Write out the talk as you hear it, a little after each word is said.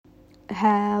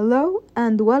Hello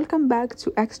and welcome back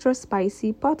to Extra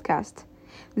Spicy Podcast.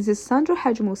 This is Sandra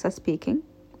Musa speaking,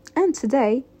 and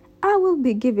today I will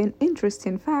be giving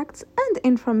interesting facts and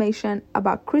information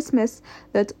about Christmas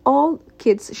that all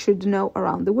kids should know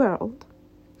around the world.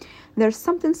 There's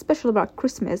something special about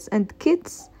Christmas, and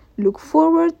kids look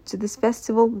forward to this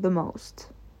festival the most.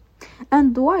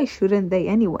 And why shouldn't they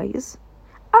anyways?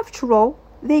 After all,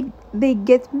 they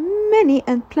get many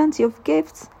and plenty of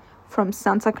gifts from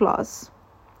Santa Claus.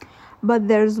 But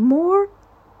there's more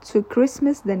to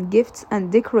Christmas than gifts and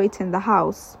decorating the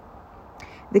house.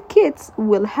 The kids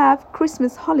will have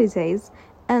Christmas holidays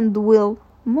and will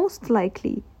most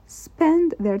likely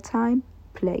spend their time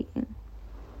playing.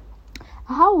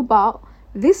 How about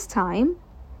this time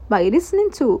by listening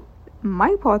to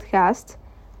my podcast,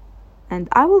 and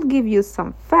I will give you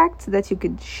some facts that you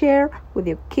could share with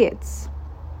your kids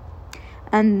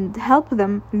and help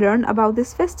them learn about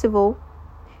this festival.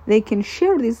 They can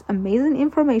share this amazing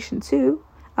information too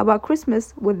about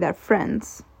Christmas with their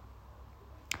friends.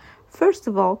 First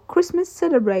of all, Christmas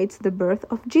celebrates the birth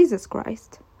of Jesus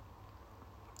Christ.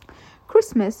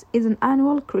 Christmas is an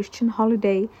annual Christian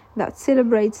holiday that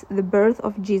celebrates the birth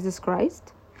of Jesus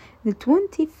Christ. The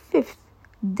 25th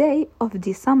day of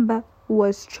December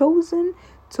was chosen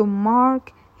to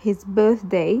mark his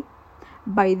birthday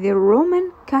by the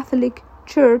Roman Catholic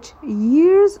Church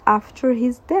years after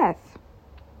his death.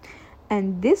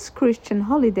 And this Christian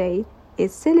holiday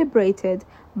is celebrated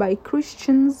by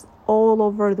Christians all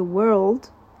over the world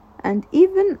and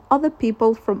even other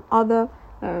people from other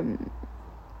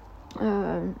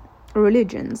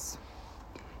religions.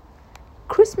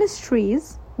 Christmas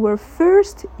trees were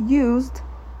first used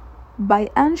by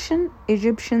ancient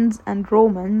Egyptians and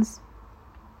Romans.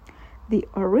 The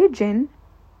origin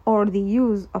or the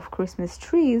use of Christmas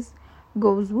trees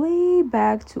goes way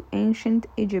back to ancient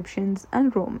Egyptians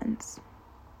and Romans.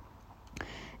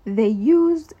 They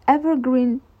used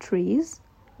evergreen trees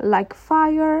like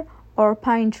fire or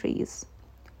pine trees,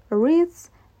 wreaths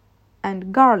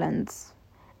and garlands,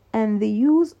 and the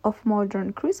use of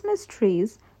modern Christmas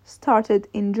trees started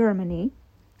in Germany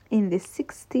in the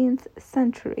 16th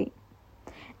century.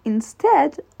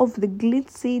 Instead of the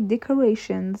glitzy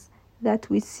decorations that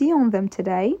we see on them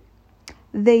today,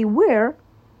 they were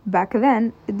back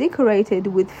then decorated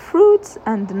with fruits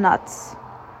and nuts.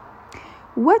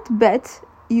 What bet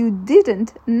you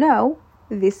didn't know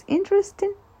this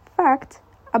interesting fact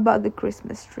about the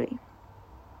Christmas tree?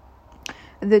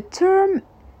 The term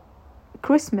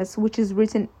Christmas, which is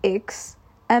written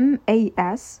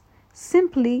X-M-A-S,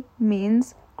 simply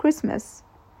means Christmas.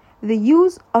 The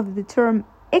use of the term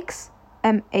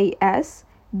X-M-A-S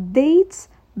dates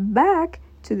back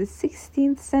to the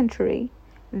 16th century.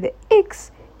 The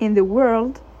X in the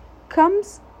world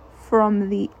comes from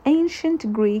the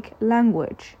ancient Greek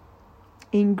language.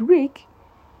 In Greek,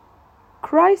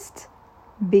 Christ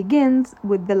begins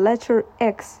with the letter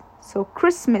X, so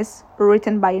Christmas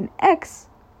written by an X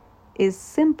is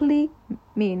simply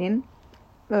meaning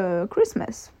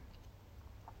Christmas.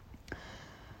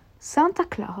 Santa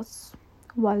Claus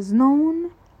was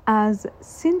known as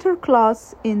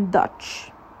Sinterklaas in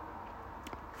Dutch.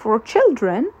 For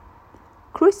children,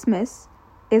 Christmas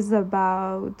is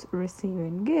about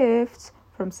receiving gifts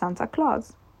from Santa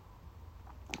Claus.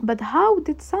 But how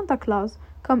did Santa Claus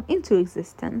come into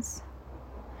existence?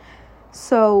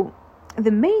 So,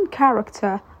 the main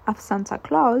character of Santa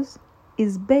Claus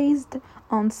is based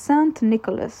on Saint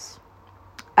Nicholas.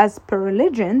 As per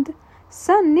legend,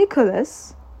 Saint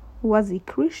Nicholas was a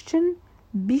Christian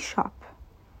bishop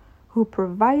who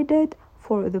provided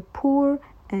for the poor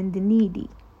and needy.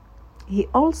 He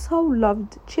also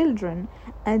loved children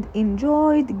and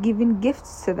enjoyed giving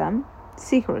gifts to them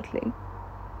secretly.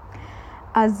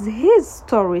 As his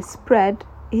story spread,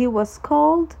 he was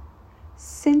called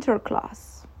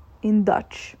Sinterklaas in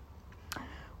Dutch,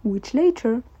 which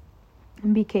later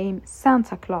became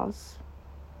Santa Claus.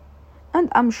 And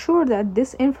I'm sure that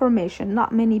this information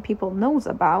not many people knows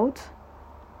about.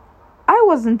 I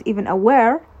wasn't even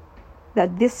aware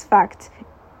that this fact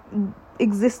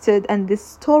existed and this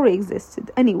story existed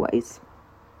anyways.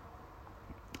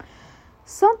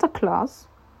 Santa Claus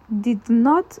did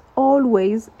not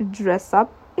always dress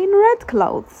up in red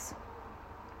clothes.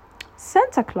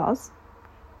 Santa Claus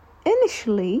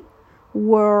initially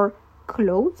wore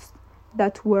clothes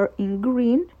that were in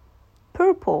green,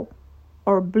 purple,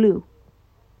 or blue.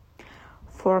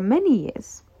 For many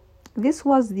years, this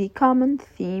was the common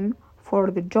theme for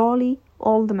the jolly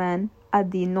old man at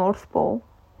the North Pole.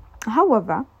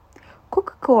 However,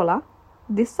 Coca-Cola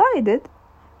decided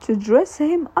to dress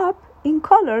him up in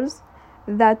colors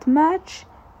that match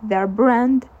their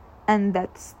brand and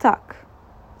that stuck.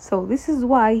 So this is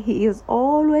why he is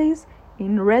always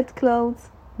in red clothes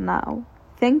now.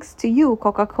 Thanks to you,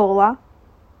 Coca-Cola.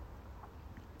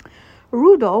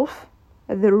 Rudolph,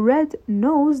 the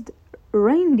red-nosed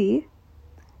reindeer,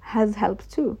 has helped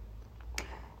too.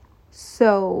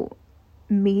 So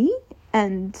me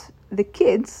and the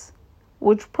kids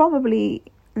would probably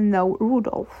know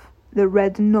Rudolph, the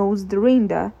red-nosed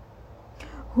reindeer,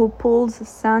 who pulls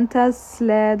Santa's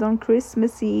sled on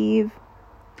Christmas Eve.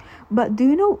 But do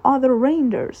you know other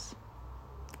reindeers?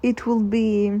 It will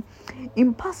be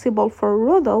impossible for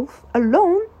Rudolph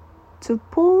alone to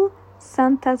pull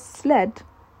Santa's sled,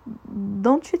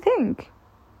 don't you think?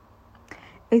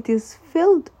 It is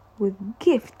filled with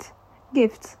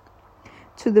gifts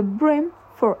to the brim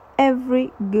for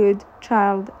every good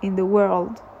child in the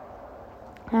world.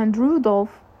 And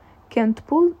Rudolph can't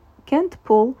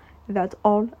pull that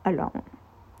all alone.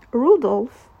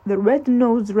 Rudolph, the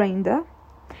red-nosed reindeer,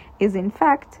 is in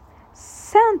fact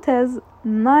Santa's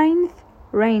 9th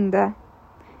reindeer,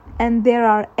 and there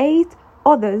are 8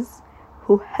 others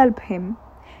who help him.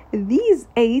 These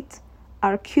 8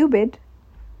 are Cupid,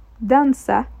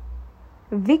 Dancer,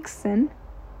 Vixen,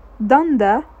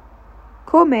 Dunder,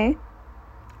 Comet,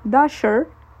 Dasher,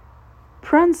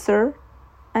 Prancer,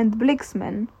 and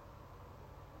Blixman.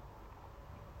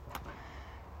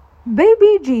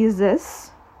 Baby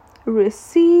Jesus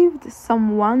received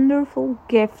some wonderful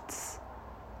gifts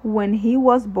when he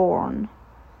was born.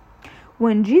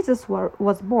 When Jesus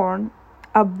was born,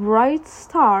 a bright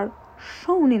star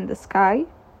shone in the sky.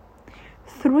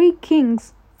 3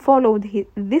 kings followed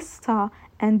this star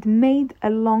and made a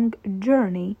long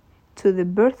journey to the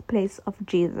birthplace of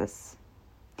Jesus.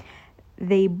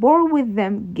 They bore with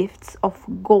them gifts of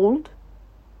gold,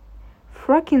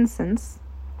 frankincense,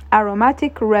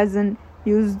 aromatic resin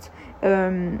used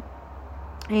in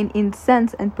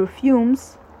incense and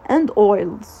perfumes, and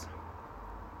oils.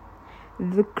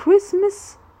 The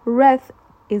Christmas wreath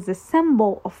is a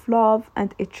symbol of love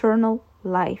and eternal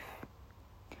life.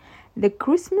 The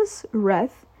Christmas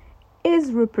wreath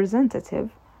is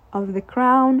representative of the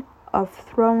crown of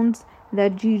thorns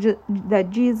that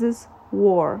Jesus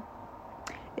wore.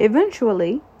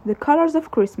 Eventually, the colors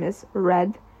of Christmas,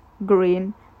 red,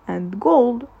 green, and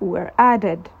gold, were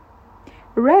added.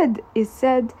 Red is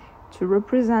said to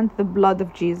represent the blood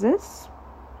of Jesus.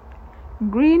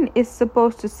 Green is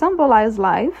supposed to symbolize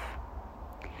life.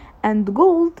 And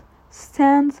gold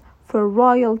stands for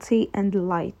royalty and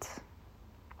light.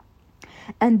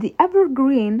 And the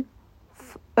evergreen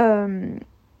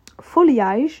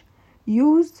foliage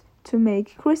used to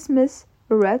make Christmas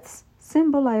wreaths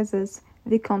symbolizes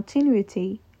the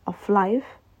continuity of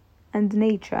life and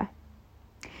nature,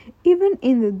 even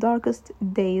in the darkest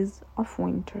days of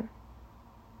winter.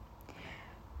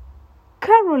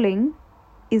 Caroling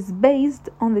is based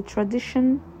on the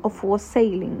tradition of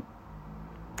wassailing.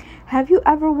 Have you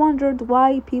ever wondered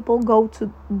why people go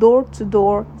to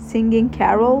door singing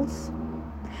carols?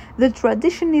 The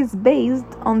tradition is based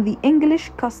on the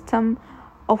English custom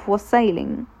of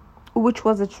wassailing, which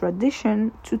was a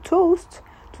tradition to toast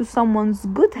to someone's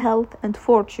good health and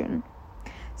fortune.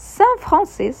 Saint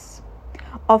Francis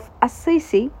of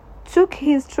Assisi took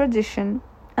his tradition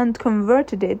and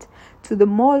converted it to the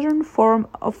modern form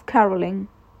of caroling.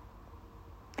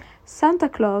 Santa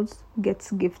Claus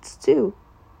gets gifts too.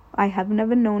 I have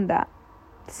never known that.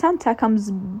 Santa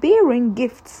comes bearing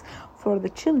gifts for the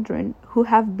children who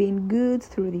have been good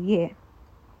through the year.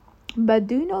 But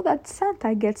do you know that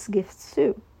Santa gets gifts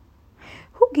too?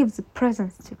 Who gives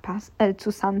presents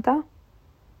to Santa?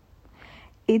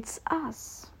 It's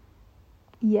us.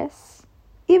 Yes,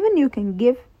 even you can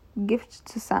give gifts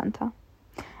to Santa.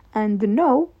 And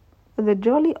no, the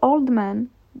jolly old man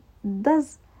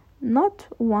does not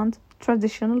want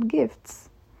traditional gifts,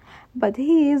 but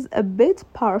he is a bit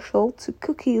partial to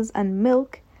cookies and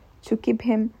milk to keep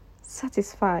him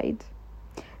satisfied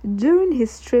during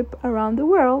his trip around the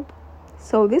world.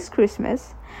 So this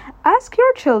Christmas, ask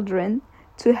your children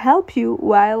to help you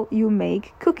while you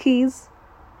make cookies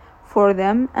for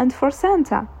them and for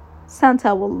Santa.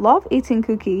 Santa will love eating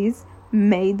cookies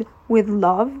made with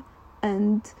love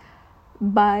and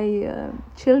by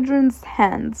children's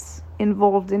hands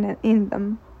involved in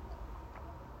them.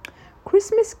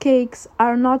 Christmas cakes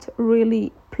are not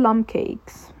really plum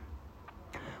cakes.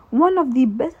 One of the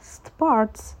best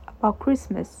parts about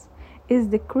Christmas is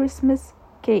the Christmas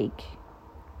cake,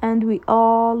 and we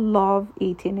all love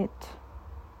eating it.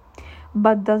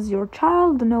 But does your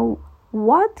child know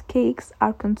what cakes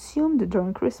are consumed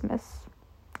during Christmas?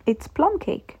 It's plum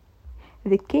cake.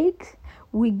 The cakes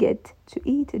we get to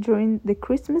eat during the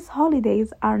Christmas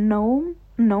holidays are known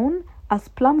as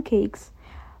plum cakes,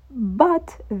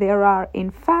 but there are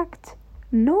in fact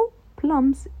no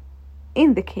plums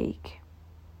in the cake.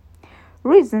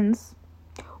 Raisins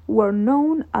were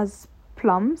known as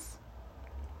plums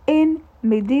in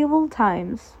medieval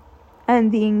times,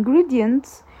 and the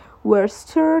ingredients were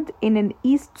stirred in an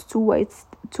east to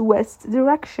west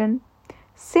direction,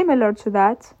 similar to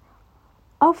that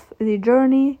of the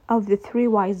journey of the three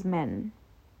wise men.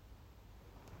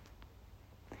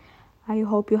 I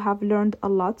hope you have learned a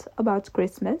lot about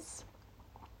Christmas.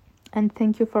 And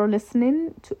thank you for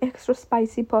listening to Extra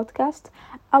Spicy Podcast.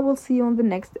 I will see you on the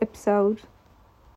next episode.